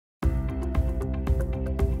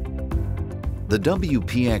The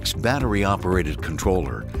WPX battery-operated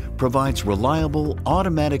controller provides reliable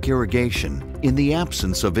automatic irrigation in the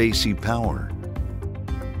absence of AC power.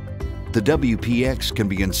 The WPX can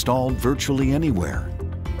be installed virtually anywhere.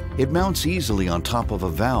 It mounts easily on top of a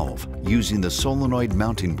valve using the solenoid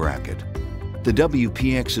mounting bracket. The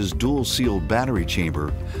WPX's dual-sealed battery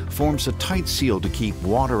chamber forms a tight seal to keep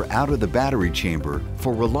water out of the battery chamber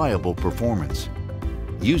for reliable performance.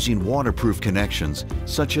 Using waterproof connections,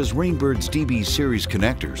 such as Rainbird's DB series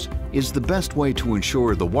connectors, is the best way to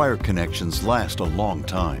ensure the wire connections last a long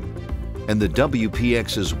time. And the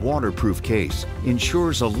WPX's waterproof case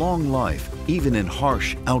ensures a long life even in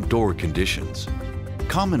harsh outdoor conditions.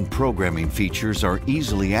 Common programming features are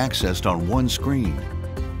easily accessed on one screen.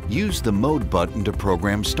 Use the Mode button to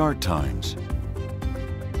program start times,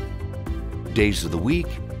 days of the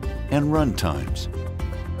week, and run times.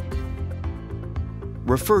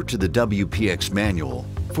 Refer to the WPX manual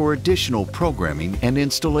for additional programming and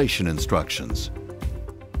installation instructions.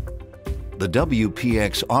 The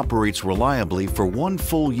WPX operates reliably for 1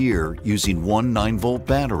 full year using one 9-volt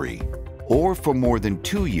battery, or for more than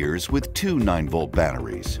 2 years with 2 9-volt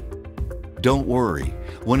batteries. Don't worry,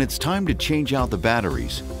 when it's time to change out the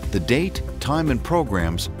batteries, the date, time, and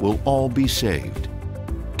programs will all be saved.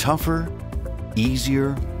 Tougher,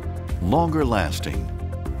 easier, longer lasting.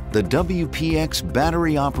 The WPX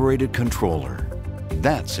battery-operated controller.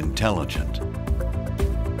 That's intelligent.